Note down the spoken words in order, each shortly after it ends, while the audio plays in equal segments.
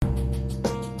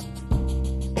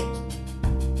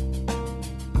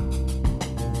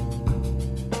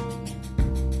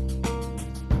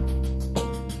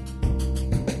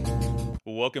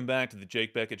welcome back to the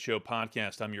Jake Beckett Show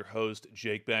podcast. I'm your host,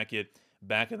 Jake Beckett,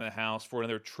 back in the house for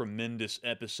another tremendous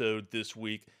episode this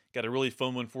week. Got a really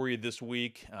fun one for you this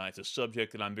week. It's a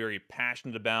subject that I'm very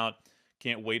passionate about.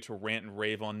 Can't wait to rant and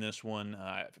rave on this one.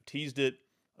 I've teased it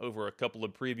over a couple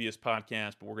of previous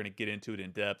podcasts, but we're going to get into it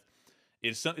in depth.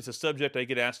 It's a subject I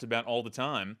get asked about all the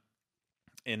time,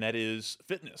 and that is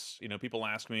fitness. People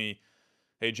ask me,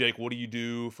 hey, Jake, what do you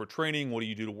do for training? What do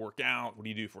you do to work out? What do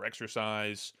you do for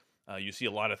exercise? You see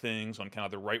a lot of things on kind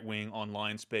of the right-wing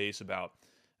online space about,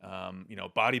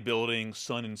 bodybuilding,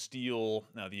 sun and steel,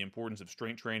 the importance of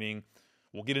strength training.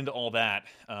 We'll get into all that.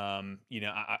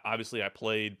 Obviously I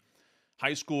played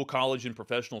high school, college, and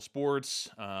professional sports.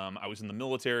 I was in the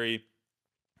military.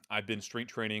 I've been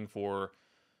strength training for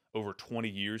over 20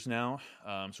 years now.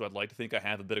 So I'd like to think I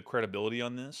have a bit of credibility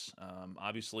on this.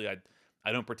 Obviously,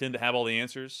 I don't pretend to have all the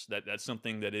answers. That's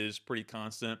something that is pretty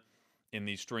constant in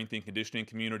the strength and conditioning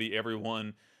community.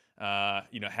 Everyone,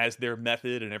 has their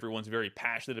method, and everyone's very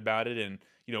passionate about it. And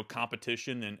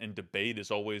competition and debate is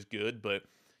always good. But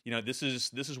this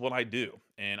is what I do,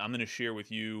 and I'm going to share with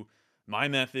you my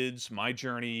methods, my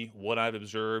journey, what I've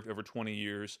observed over 20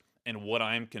 years, and what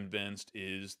I'm convinced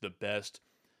is the best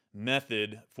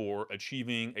method for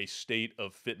achieving a state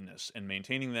of fitness and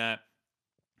maintaining that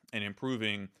and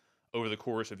improving over the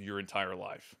course of your entire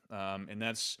life. And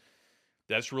that's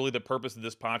really the purpose of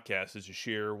this podcast, is to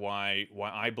share why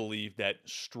I believe that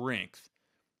strength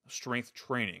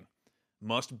training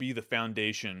must be the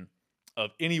foundation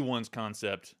of anyone's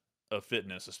concept of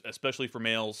fitness, especially for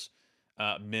males,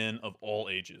 men of all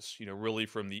ages. Really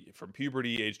from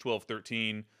puberty, age 12,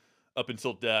 13, up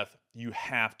until death, you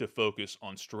have to focus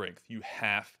on strength. You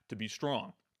have to be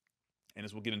strong. And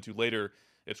as we'll get into later,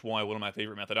 it's why one of my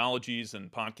favorite methodologies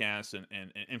and podcasts and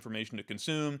information to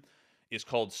consume is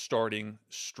called Starting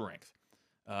Strength.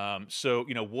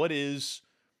 What is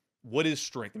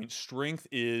strength? Strength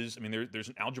is, there's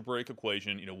an algebraic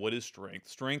equation. What is strength?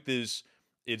 Strength is,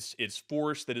 it's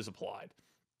force that is applied,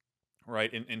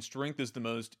 right? And strength is the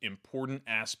most important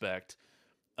aspect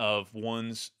of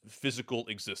one's physical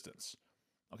existence.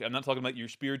 Okay, I'm not talking about your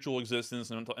spiritual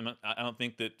existence. I don't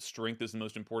think that strength is the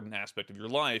most important aspect of your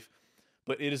life,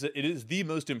 but it is the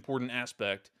most important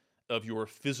aspect of your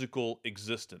physical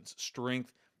existence.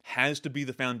 Strength has to be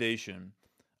the foundation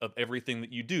of everything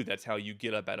that you do. That's how you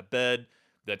get up out of bed.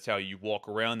 That's how you walk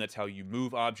around. That's how you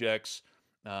move objects.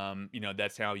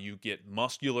 That's how you get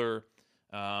muscular.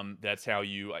 That's how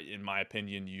you, in my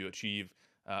opinion, you achieve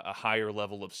a higher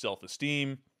level of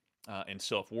self-esteem and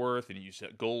self-worth, and you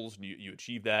set goals and you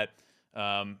achieve that.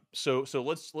 So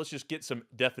let's just get some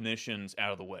definitions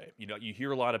out of the way. You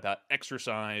hear a lot about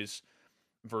exercise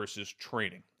versus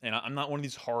training, and I'm not one of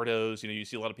these hardos. You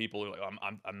see a lot of people are like,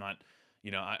 I'm not,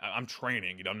 I'm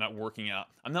training. I'm not working out.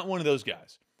 I'm not one of those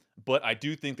guys. But I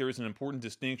do think there is an important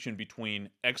distinction between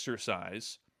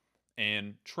exercise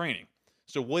and training.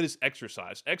 So what is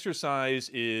exercise? Exercise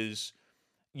is,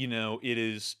 it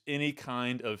is any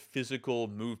kind of physical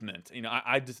movement.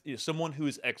 Someone who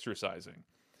is exercising,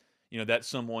 that's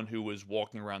someone who is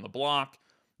walking around the block.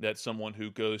 That's someone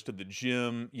who goes to the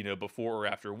gym, before or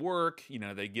after work.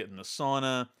 They get in the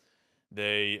sauna.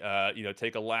 They,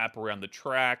 take a lap around the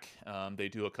track. They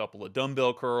do a couple of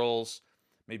dumbbell curls,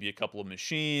 maybe a couple of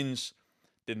machines.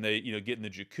 Then they, get in the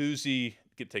jacuzzi,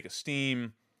 take a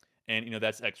steam, and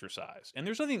that's exercise. And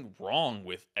there's nothing wrong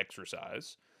with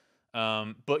exercise.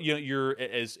 But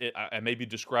I may be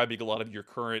describing a lot of your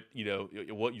current,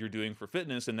 what you're doing for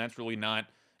fitness, and that's really not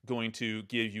going to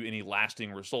give you any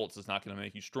lasting results. It's not going to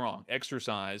make you strong.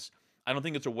 Exercise, I don't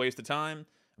think it's a waste of time,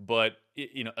 but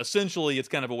essentially it's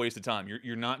kind of a waste of time.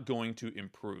 You're not going to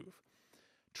improve.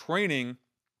 Training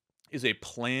is a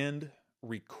planned,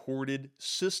 recorded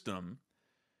system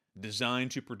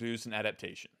designed to produce an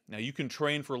adaptation. Now, you can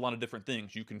train for a lot of different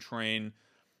things. You can train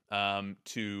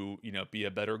to be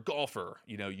a better golfer.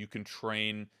 You can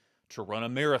train to run a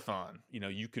marathon.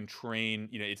 You can train.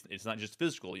 It's not just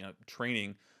physical.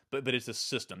 Training, but it's a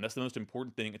system. That's the most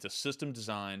important thing. It's a system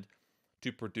designed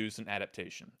to produce an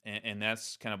adaptation, and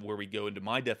that's kind of where we go into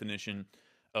my definition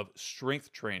of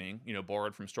strength training.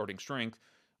 Borrowed from Starting Strength,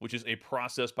 which is a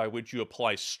process by which you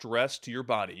apply stress to your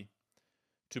body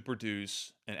to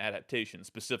produce an adaptation,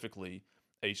 specifically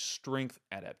a strength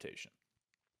adaptation.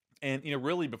 And,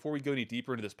 really, before we go any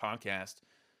deeper into this podcast,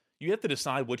 you have to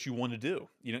decide what you want to do.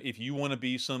 If you want to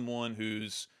be someone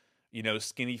who's,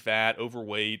 skinny fat,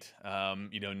 overweight,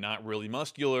 not really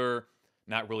muscular,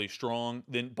 not really strong,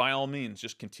 then by all means,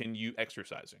 just continue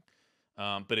exercising.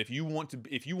 But if you want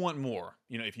more,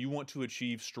 if you want to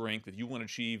achieve strength, if you want to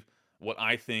achieve what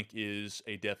I think is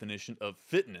a definition of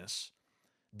fitness,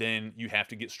 then you have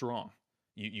to get strong.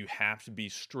 You have to be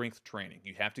strength training.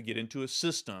 You have to get into a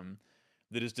system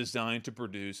that is designed to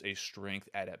produce a strength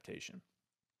adaptation.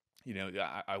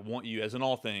 I want you, as in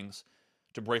all things,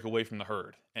 to break away from the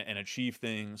herd and achieve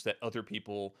things that other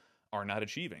people are not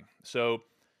achieving. So,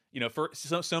 for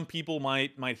some people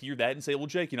might hear that and say, "Well,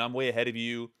 Jake, I'm way ahead of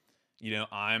you.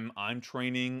 I'm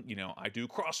training. I do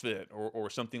CrossFit or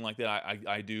something like that.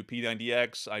 I do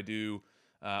P90X. I do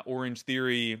Orange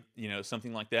Theory.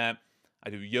 Something like that. I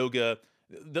do yoga.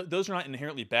 Those are not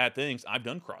inherently bad things. I've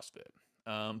done CrossFit,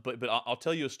 but I'll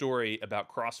tell you a story about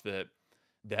CrossFit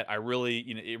that I really,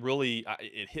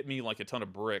 it hit me like a ton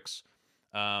of bricks,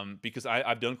 because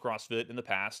I've done CrossFit in the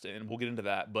past, and we'll get into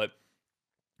that. But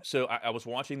so I was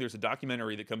watching. There's a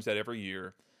documentary that comes out every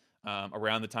year,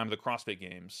 around the time of the CrossFit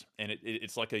Games, and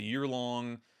it's like a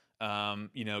year-long,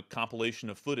 compilation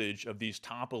of footage of these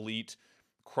top elite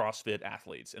CrossFit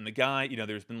athletes. And the guy,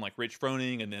 there's been like Rich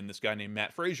Froning, and then this guy named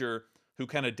Matt Frazier, who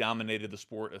kind of dominated the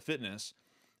sport of fitness.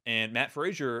 And Matt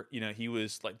Frazier, he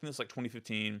was like, I think this was like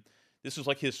 2015. This was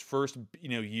like his first,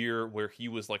 year where he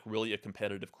was like really a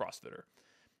competitive CrossFitter.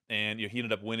 And, he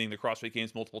ended up winning the CrossFit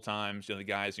Games multiple times. The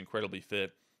guy is incredibly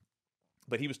fit.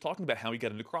 But he was talking about how he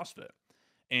got into CrossFit.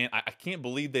 And I can't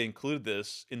believe they included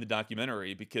this in the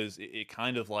documentary, because it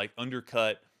kind of like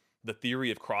undercut the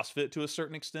theory of CrossFit to a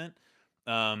certain extent.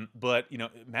 But,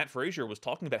 Matt Frazier was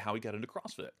talking about how he got into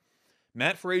CrossFit.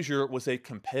 Matt Frazier was a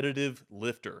competitive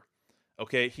lifter.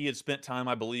 Okay, he had spent time,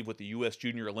 I believe, with the U.S.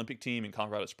 Junior Olympic team in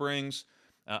Colorado Springs.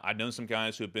 I've known some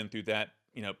guys who have been through that,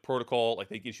 protocol, like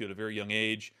they get you at a very young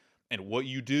age. And what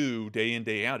you do day in,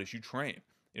 day out is you train.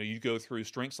 You go through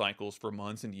strength cycles for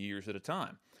months and years at a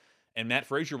time. And Matt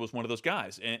Frazier was one of those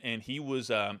guys, and he was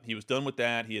done with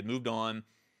that. He had moved on,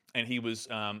 and he was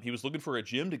looking for a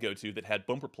gym to go to that had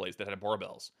bumper plates, that had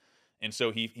barbells. And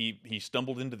so he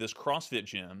stumbled into this CrossFit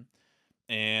gym.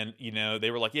 And, they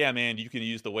were like, "Yeah, man, you can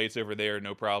use the weights over there,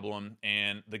 no problem."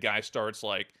 And the guy starts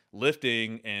like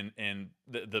lifting, and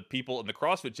the people in the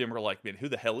CrossFit gym are like, "Man, who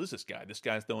the hell is this guy? This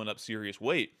guy's throwing up serious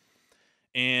weight."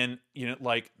 And,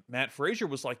 like Matt Frazier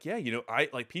was like, "Yeah, I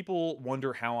like, people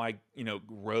wonder how I,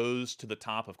 rose to the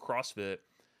top of CrossFit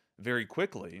very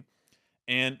quickly."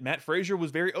 And Matt Frazier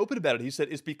was very open about it. He said,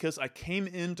 "It's because I came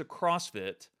into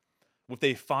CrossFit with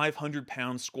a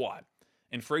 500-pound squat."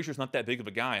 And Frazier's not that big of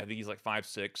a guy. I think he's like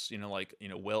 5'6",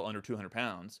 well under 200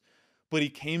 pounds. But he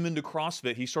came into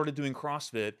CrossFit. He started doing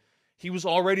CrossFit. He was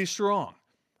already strong.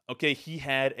 Okay, he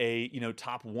had a,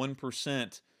 top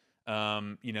 1%,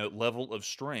 level of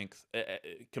strength,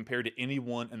 compared to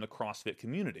anyone in the CrossFit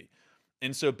community.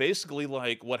 And so basically,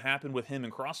 like, what happened with him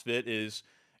in CrossFit is,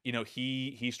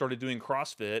 he started doing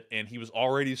CrossFit, and he was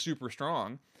already super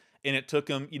strong. And it took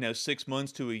him, 6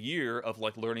 months to a year of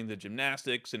like learning the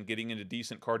gymnastics and getting into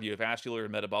decent cardiovascular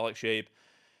and metabolic shape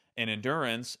and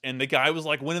endurance. And the guy was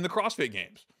like winning the CrossFit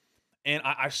Games. And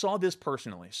I saw this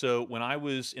personally. So when I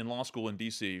was in law school in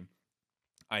DC,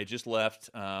 I had just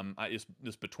left.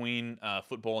 It's between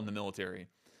football and the military.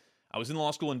 I was in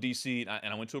law school in DC,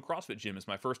 and I went to a CrossFit gym. It's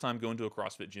my first time going to a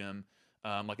CrossFit gym,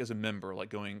 like as a member, like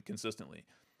going consistently.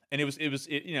 And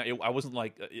I wasn't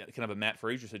like kind of a Matt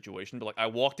Frazier situation, but like I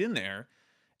walked in there,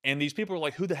 and these people were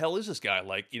like, "Who the hell is this guy?"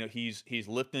 Like, he's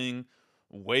lifting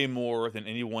way more than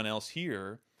anyone else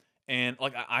here. And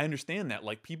like, I understand that.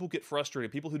 Like, people get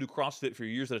frustrated. People who do CrossFit for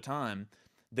years at a time,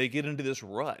 they get into this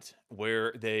rut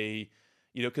where they,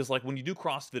 because like when you do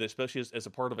CrossFit, especially as a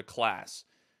part of a class,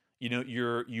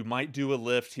 you might do a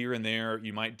lift here and there.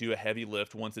 You might do a heavy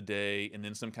lift once a day, and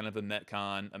then some kind of a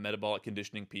metcon, a metabolic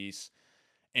conditioning piece.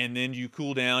 And then you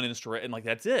cool down and stretch, and like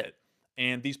that's it.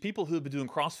 And these people who have been doing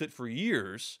CrossFit for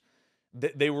years,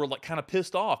 they were like kind of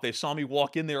pissed off. They saw me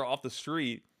walk in there off the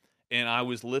street, and I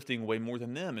was lifting way more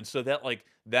than them. And so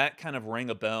that kind of rang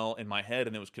a bell in my head,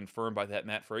 and it was confirmed by that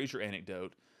Matt Frazier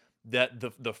anecdote, that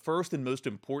the first and most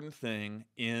important thing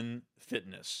in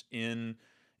fitness, in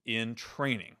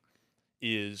training,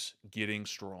 is getting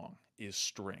strong, is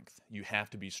strength. You have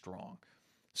to be strong.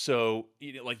 So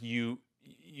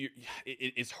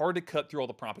it's hard to cut through all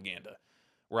the propaganda,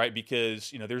 right?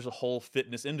 Because, there's a whole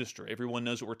fitness industry. Everyone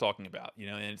knows what we're talking about,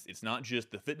 and it's not just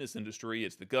the fitness industry,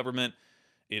 it's the government,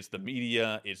 it's the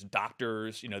media, it's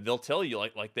doctors. They'll tell you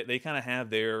like they kind of have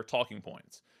their talking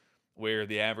points, where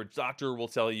the average doctor will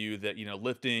tell you that,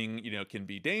 lifting, can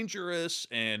be dangerous,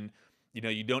 and,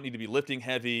 you don't need to be lifting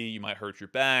heavy. You might hurt your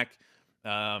back.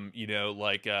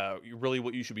 Really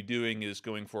what you should be doing is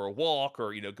going for a walk,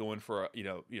 or, going for,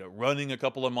 running a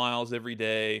couple of miles every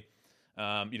day,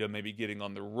 maybe getting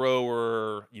on the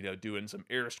rower, doing some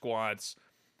air squats.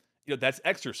 That's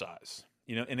exercise.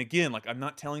 And again, like I'm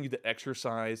not telling you that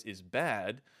exercise is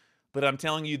bad, but I'm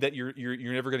telling you that you're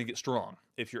never going to get strong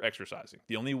if you're exercising.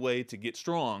 The only way to get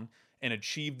strong and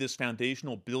achieve this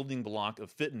foundational building block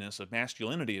of fitness, of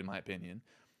masculinity, in my opinion,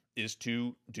 is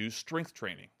to do strength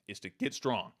training, is to get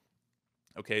strong.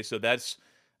 Okay, so that's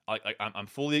I'm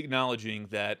fully acknowledging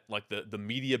that like the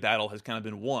media battle has kind of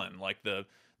been won. Like the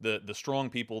strong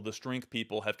people, the strength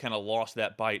people have kind of lost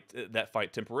that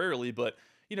fight temporarily. But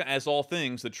as all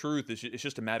things, the truth is it's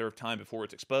just a matter of time before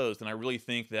it's exposed. And I really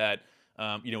think that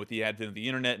with the advent of the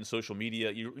internet and social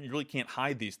media, you really can't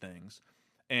hide these things.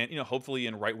 And hopefully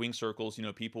in right wing circles,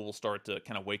 people will start to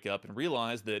kind of wake up and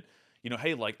realize that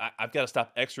hey, like I've got to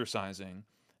stop exercising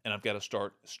and I've got to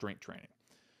start strength training.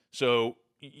 So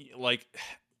like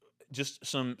just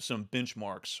some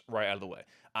benchmarks right out of the way.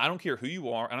 I don't care who you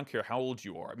are. I don't care how old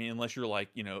you are. I mean, unless you're like,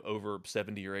 over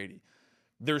 70 or 80.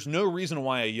 There's no reason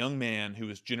why a young man who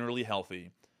is generally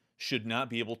healthy should not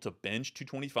be able to bench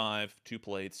 225, 2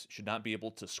 plates, should not be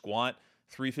able to squat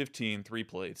 315, 3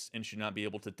 plates, and should not be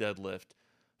able to deadlift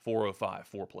 405,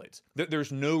 4 plates.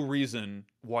 There's no reason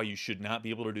why you should not be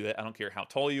able to do that. I don't care how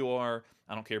tall you are.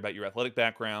 I don't care about your athletic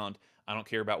background. I don't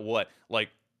care about what.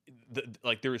 Like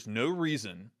there is no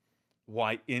reason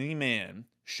why any man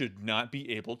should not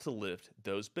be able to lift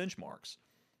those benchmarks.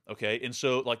 Okay, and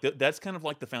so like that's kind of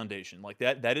like the foundation. Like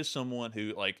that is someone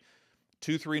who like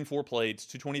 2, 3, and 4 plates,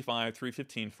 225,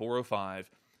 315, 405.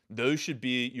 Those should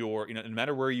be your no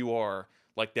matter where you are.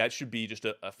 Like that should be just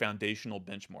a foundational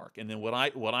benchmark. And then what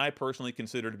I personally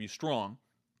consider to be strong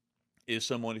is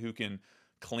someone who can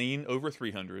clean over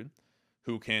 300,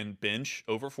 who can bench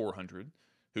over 400,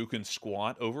 who can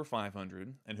squat over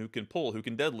 500, and who can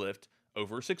deadlift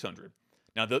over 600.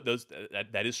 Now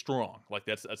that is strong. Like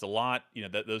that's a lot.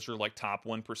 Those are like top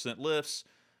 1% lifts.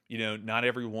 Not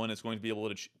everyone is going to be able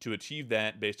to achieve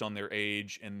that based on their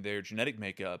age and their genetic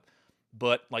makeup.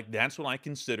 But like that's what I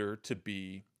consider to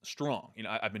be strong.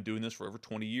 I've been doing this for over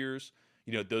 20 years.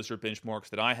 Those are benchmarks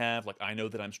that I have. Like I know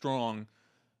that I'm strong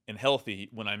and healthy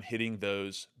when I'm hitting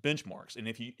those benchmarks. And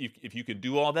if you can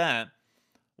do all that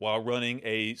while running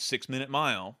a 6-minute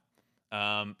mile,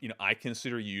 I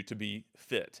consider you to be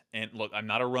fit. And look, I'm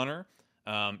not a runner.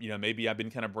 Maybe I've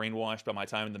been kind of brainwashed by my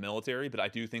time in the military, but I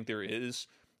do think there is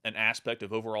an aspect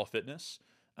of overall fitness,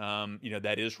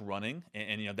 that is running.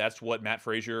 And that's what Matt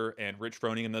Frazier and Rich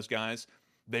Froning and those guys,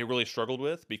 they really struggled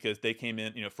with because they came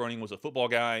in, Froning was a football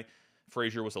guy.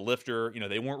 Frazier was a lifter.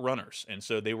 They weren't runners. And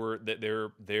so they were, their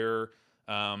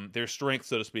strength,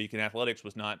 so to speak, in athletics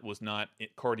was not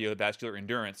cardiovascular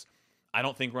endurance. I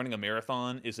don't think running a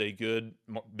marathon is a good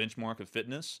benchmark of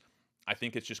fitness. I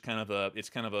think it's just kind of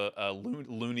a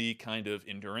loony kind of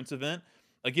endurance event.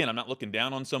 Again, I'm not looking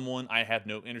down on someone. I have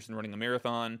no interest in running a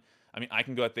marathon. I mean, I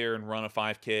can go out there and run a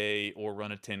 5K or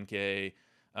run a 10K.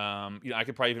 I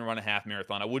could probably even run a half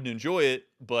marathon. I wouldn't enjoy it,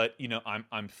 but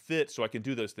I'm fit, so I can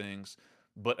do those things.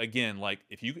 But again, like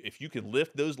if you can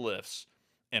lift those lifts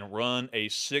and run a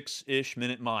 6-ish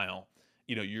minute mile,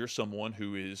 you're someone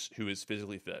who is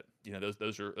physically fit.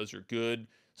 Those are good,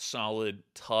 solid,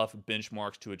 tough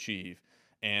benchmarks to achieve.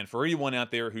 And for anyone out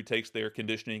there who takes their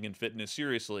conditioning and fitness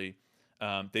seriously,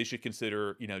 they should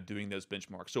consider doing those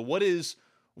benchmarks. So what is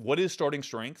starting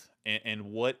strength, and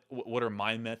what are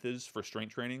my methods for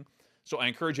strength training? So I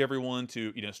encourage everyone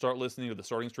to start listening to the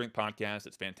Starting Strength podcast.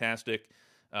 It's fantastic.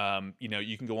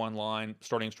 You can go online,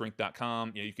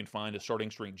 startingstrength.com. You can find a starting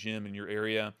strength gym in your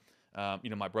area.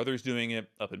 My brother's doing it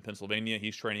up in Pennsylvania.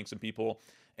 He's training some people,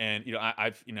 and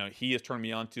he has turned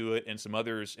me on to it, and some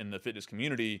others in the fitness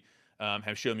community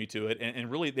have shown me to it. And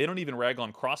really, they don't even rag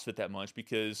on CrossFit that much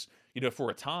because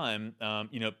for a time,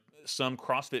 some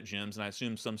CrossFit gyms, and I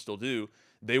assume some still do,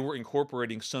 they were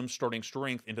incorporating some starting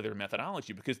strength into their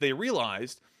methodology because they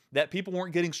realized that people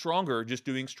weren't getting stronger just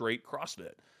doing straight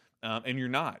CrossFit. And you're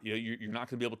not. You're not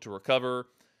going to be able to recover.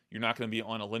 You're not going to be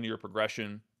on a linear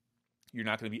progression. You're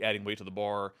not going to be adding weight to the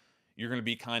bar. You're going to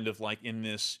be kind of like in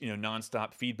this,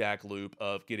 nonstop feedback loop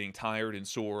of getting tired and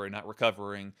sore and not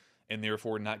recovering, and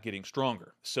therefore not getting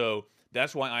stronger. So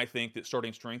that's why I think that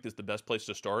starting strength is the best place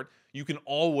to start. You can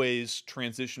always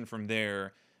transition from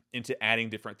there into adding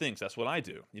different things. That's what I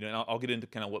do. And I'll get into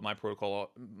kind of what my protocol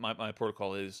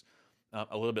is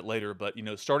a little bit later. But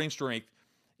starting strength,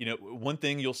 one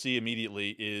thing you'll see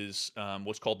immediately is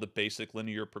what's called the basic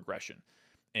linear progression.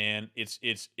 And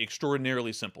it's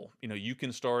extraordinarily simple. You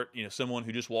can start, someone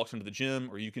who just walks into the gym,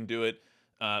 or you can do it,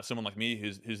 someone like me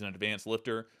who's an advanced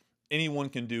lifter. Anyone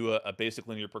can do a basic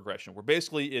linear progression where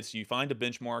basically it's you find a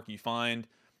benchmark, you find,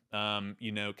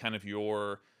 kind of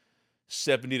your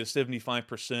 70 to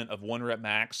 75% of 1 rep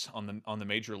max on the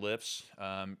major lifts,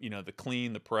 the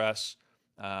clean, the press,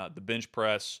 the bench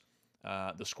press,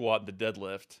 the squat, and the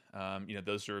deadlift.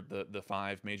 Those are the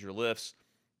five major lifts.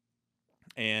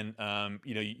 And,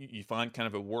 you find kind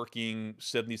of a working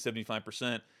 70,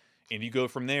 75%, and you go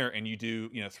from there and you do,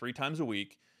 3 times a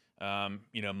week,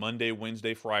 Monday,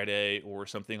 Wednesday, Friday, or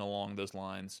something along those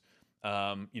lines.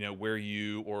 Or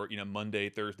Monday,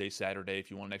 Thursday, Saturday,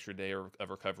 if you want an extra day of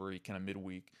recovery, kind of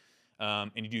midweek.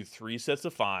 And you do 3 sets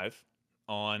of 5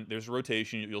 there's a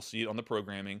rotation. You'll see it on the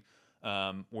programming,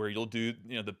 where you'll do,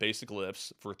 the basic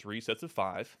lifts for 3 sets of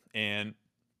 5. And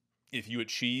if you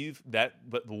achieve but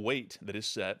the weight that is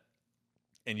set,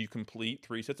 and you complete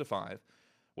 3 sets of 5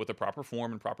 with a proper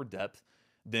form and proper depth,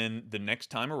 then the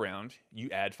next time around you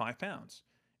add 5 pounds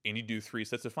and you do 3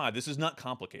 sets of 5. This is not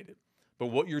complicated, but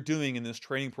what you're doing in this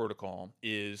training protocol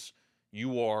is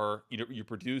you're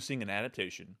producing an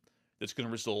adaptation that's going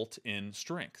to result in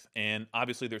strength. And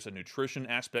obviously there's a nutrition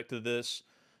aspect to this.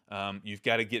 You've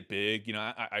got to get big.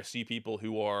 I see people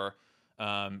who are,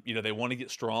 they want to get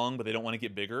strong, but they don't want to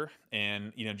get bigger.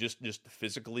 And, just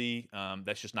physically,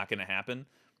 that's just not going to happen.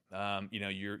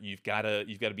 You've got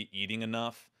to be eating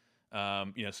enough,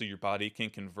 so your body can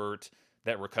convert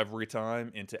that recovery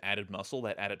time into added muscle,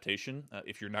 that adaptation.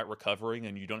 If you're not recovering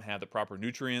and you don't have the proper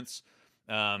nutrients,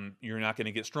 you're not going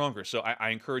to get stronger. So I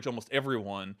encourage almost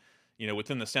everyone,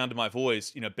 within the sound of my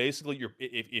voice, basically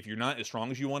if you're not as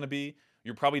strong as you want to be,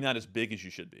 you're probably not as big as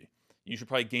you should be. You should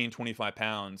probably gain 25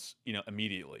 pounds,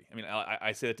 immediately. I mean,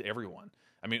 I say that to everyone.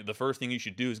 I mean, the first thing you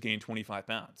should do is gain 25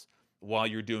 pounds while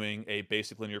you're doing a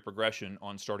basic linear progression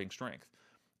on starting strength.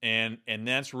 And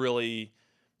that's really,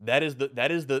 that is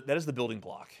the building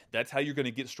block. That's how you're going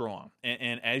to get strong.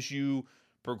 And as you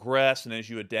progress and as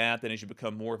you adapt and as you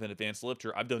become more of an advanced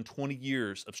lifter, I've done 20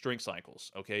 years of strength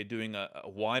cycles, okay, doing a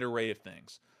wide array of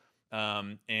things.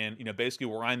 Basically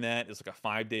where I'm at is like a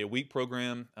 5-day-a-week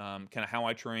program. Kind of how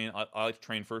I train. I like to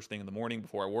train first thing in the morning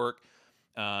before I work.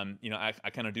 I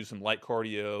kind of do some light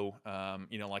cardio,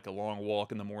 like a long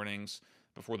walk in the mornings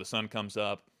before the sun comes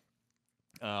up.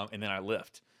 And then I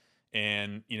lift.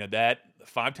 And, that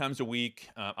 5 times a week,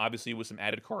 obviously with some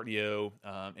added cardio,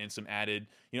 and some added,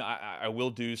 I will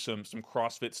do some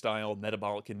CrossFit style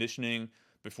metabolic conditioning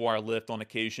before I lift on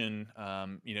occasion,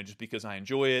 just because I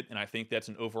enjoy it. And I think that's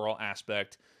an overall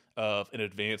aspect of an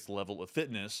advanced level of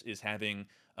fitness, is having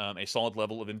a solid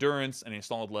level of endurance and a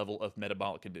solid level of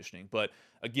metabolic conditioning. But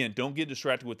again, don't get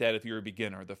distracted with that if you're a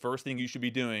beginner. The first thing you should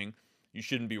be doing, you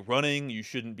shouldn't be running, you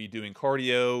shouldn't be doing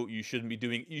cardio, you should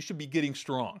be getting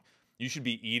strong. You should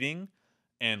be eating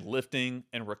and lifting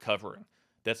and recovering.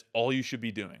 That's all you should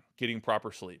be doing, getting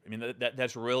proper sleep. I mean,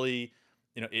 that's really,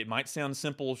 it might sound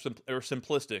simple or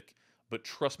simplistic, but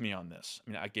trust me on this. I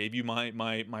mean, I gave you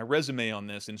my resume on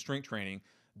this in strength training.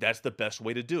 That's the best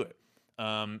way to do it.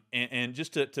 And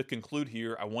just to conclude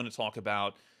here, I want to talk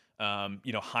about,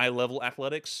 high level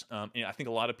athletics. I think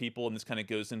a lot of people, and this kind of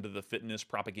goes into the fitness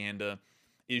propaganda,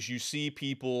 is you see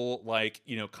people like,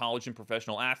 college and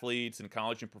professional athletes and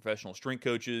college and professional strength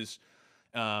coaches,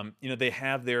 they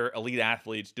have their elite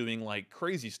athletes doing like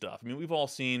crazy stuff. I mean, we've all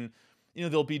seen,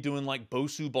 they'll be doing like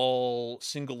Bosu ball,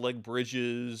 single leg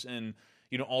bridges, and,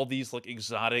 all these like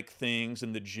exotic things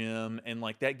in the gym. And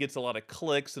like that gets a lot of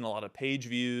clicks and a lot of page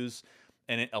views.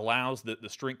 And it allows the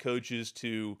strength coaches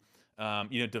to,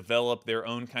 develop their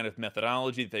own kind of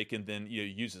methodology that they can then,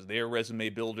 use as their resume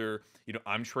builder.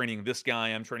 I'm training this guy,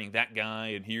 I'm training that guy,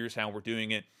 and here's how we're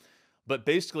doing it. But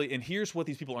basically, and here's what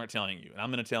these people aren't telling you, and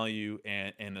I'm going to tell you,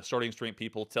 and the starting strength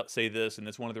people say this, and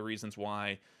it's one of the reasons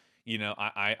why,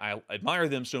 I admire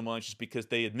them so much, is because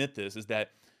they admit this, is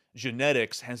that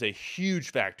genetics has a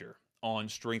huge factor on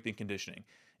strength and conditioning.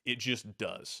 It just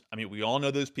does. I mean, we all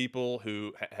know those people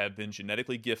who have been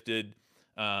genetically gifted.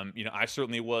 I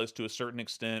certainly was to a certain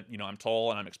extent. I'm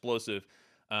tall and I'm explosive.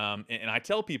 And I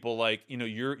tell people, like,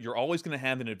 you're always going to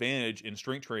have an advantage in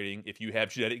strength training if you have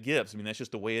genetic gifts. I mean, that's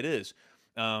just the way it is.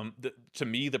 To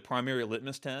me, the primary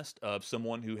litmus test of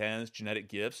someone who has genetic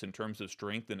gifts in terms of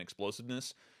strength and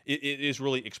explosiveness, it is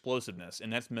really explosiveness,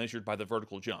 and that's measured by the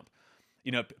vertical jump.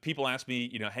 People ask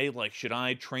me, hey, like, should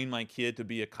I train my kid to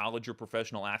be a college or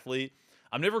professional athlete?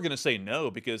 I'm never going to say no,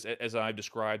 because as I've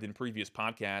described in previous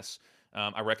podcasts,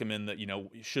 I recommend that,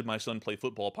 should my son play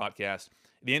football podcast?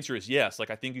 The answer is yes.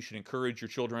 Like, I think you should encourage your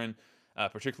children,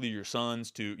 particularly your sons,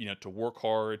 to work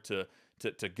hard, to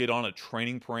get on a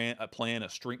training plan, a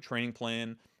strength training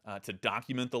plan, to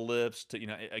document the lifts.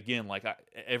 Again, like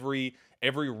every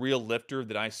real lifter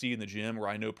that I see in the gym, where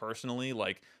I know personally,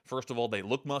 like, first of all, they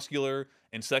look muscular,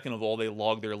 and second of all, they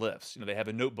log their lifts. They have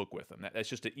a notebook with them. That's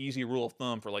just an easy rule of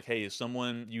thumb for, like, hey, is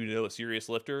someone a serious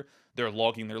lifter? They're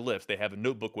logging their lifts. They have a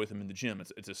notebook with them in the gym.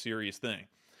 It's a serious thing.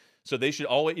 So they should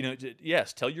always,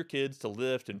 yes, tell your kids to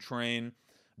lift and train,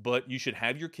 but you should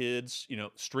have your kids,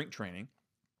 strength training.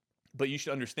 But you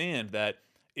should understand that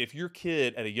if your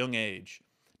kid at a young age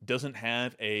doesn't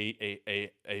have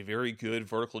a very good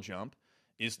vertical jump,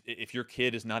 if your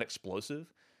kid is not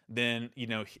explosive, then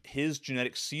his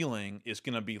genetic ceiling is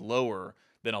going to be lower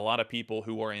than a lot of people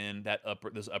who are in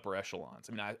those upper echelons.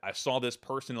 I mean, I saw this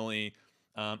personally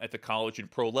at the college and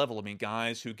pro level. I mean,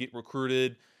 guys who get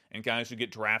recruited and guys who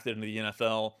get drafted into the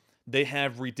NFL, they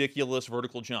have ridiculous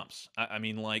vertical jumps. I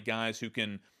mean, like guys who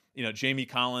can, Jamie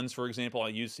Collins, for example, I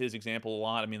use his example a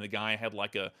lot. I mean, the guy had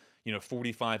like a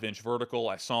 45-inch vertical.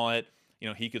 I saw it.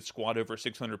 He could squat over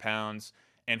 600 pounds,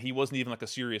 and he wasn't even like a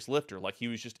serious lifter. Like, he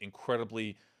was just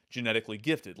incredibly genetically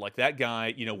gifted. Like, that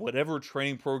guy, whatever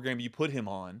training program you put him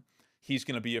on, he's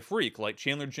going to be a freak. Like,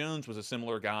 Chandler Jones was a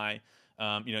similar guy.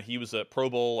 He was a Pro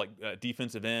Bowl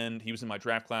defensive end. He was in my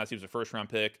draft class. He was a first-round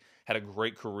pick. Had a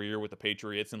great career with the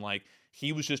Patriots, and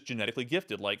he was just genetically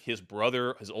gifted. Like, his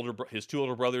brother, his two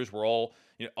older brothers were all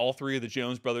three of the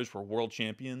Jones brothers were world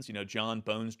champions. John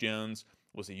Bones Jones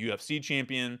was a UFC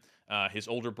champion. His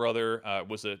older brother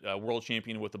was a world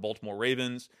champion with the Baltimore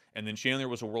Ravens, and then Chandler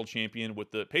was a world champion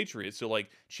with the Patriots. So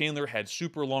Chandler had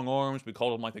super long arms. We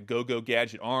called him the go-go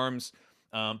gadget arms.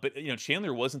 But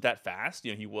Chandler wasn't that fast.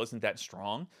 He wasn't that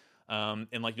strong.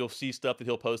 And you'll see stuff that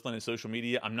he'll post on his social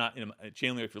media. I'm not,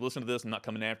 Chandler, if you're listening to this, I'm not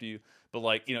coming after you.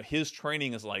 But his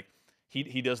training is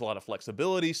he does a lot of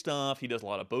flexibility stuff. He does a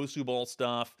lot of Bosu ball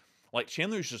stuff.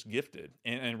 Chandler's just gifted,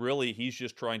 and really he's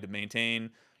just trying to maintain.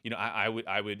 I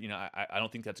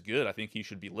don't think that's good. I think he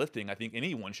should be lifting. I think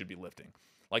anyone should be lifting.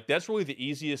 That's really the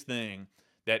easiest thing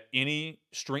that any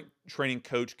strength training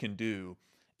coach can do,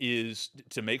 is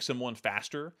to make someone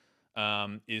faster,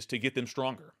 is to get them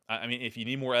stronger. I mean, if you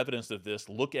need more evidence of this,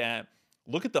 look at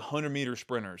the 100-meter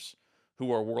sprinters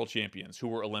who are world champions,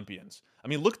 who are Olympians. I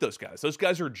mean, look at those guys. Those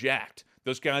guys are jacked.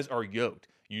 Those guys are yoked.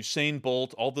 Usain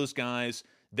Bolt, all those guys,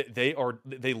 they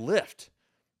lift,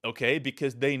 okay,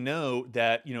 because they know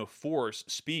that force,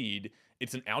 speed,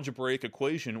 it's an algebraic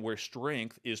equation where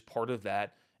strength is part of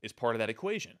that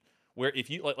equation. Where if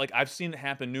you I've seen it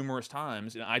happen numerous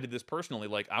times, and I did this personally.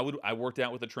 I worked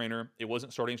out with a trainer. It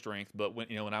wasn't starting strength, but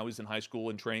when I was in high school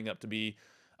and training up to be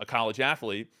a college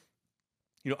athlete,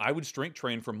 I would strength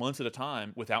train for months at a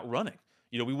time without running.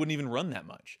 We wouldn't even run that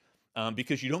much,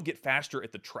 because you don't get faster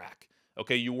at the track.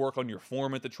 Okay, you work on your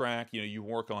form at the track. You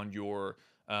work on your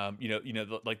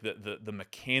the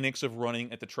mechanics of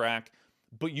running at the track,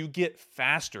 but you get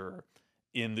faster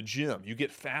in the gym. You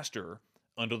get faster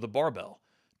under the barbell.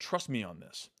 Trust me on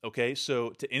this, okay? So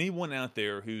to anyone out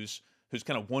there who's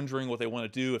kind of wondering what they want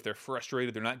to do, if they're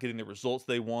frustrated, they're not getting the results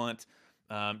they want,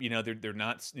 they're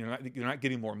not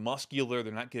getting more muscular,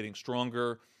 they're not getting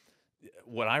stronger.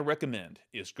 What I recommend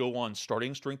is go on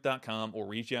startingstrength.com or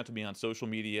reach out to me on social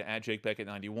media at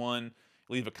JakeBeckett91.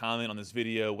 Leave a comment on this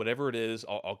video, whatever it is.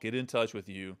 I'll get in touch with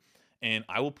you, and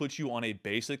I will put you on a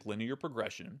basic linear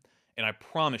progression. And I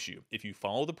promise you, if you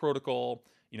follow the protocol,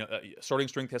 Starting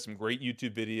Strength has some great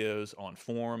YouTube videos on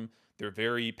form. They're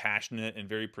very passionate and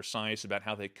very precise about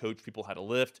how they coach people how to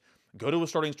lift. Go to a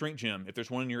Starting Strength gym if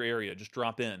there's one in your area. Just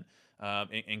drop in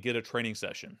and get a training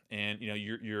session. And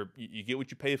you get what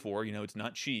you pay for. It's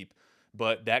not cheap,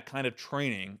 but that kind of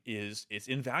training it's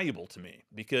invaluable to me,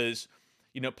 because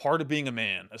part of being a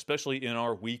man, especially in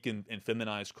our weak and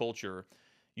feminized culture,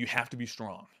 you have to be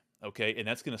strong. Okay, and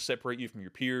that's going to separate you from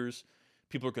your peers.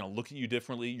 People are going to look at you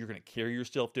differently. You're going to carry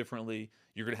yourself differently.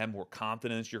 You're going to have more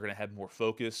confidence. You're going to have more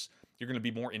focus. You're going to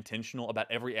be more intentional about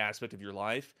every aspect of your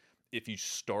life if you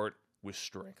start with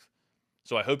strength.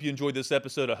 So I hope you enjoyed this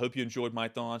episode. I hope you enjoyed my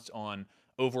thoughts on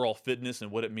overall fitness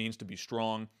and what it means to be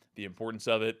strong, the importance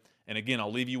of it. And again,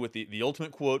 I'll leave you with the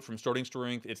ultimate quote from Starting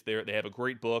Strength. It's there. They have a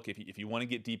great book. If you want to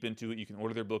get deep into it, you can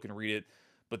order their book and read it.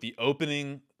 But the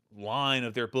opening line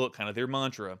of their book, kind of their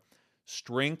mantra,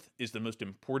 strength is the most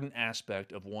important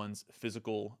aspect of one's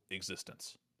physical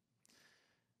existence.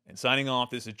 And signing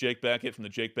off, this is Jake Beckett from The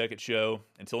Jake Beckett Show.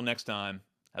 Until next time,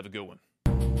 have a good one.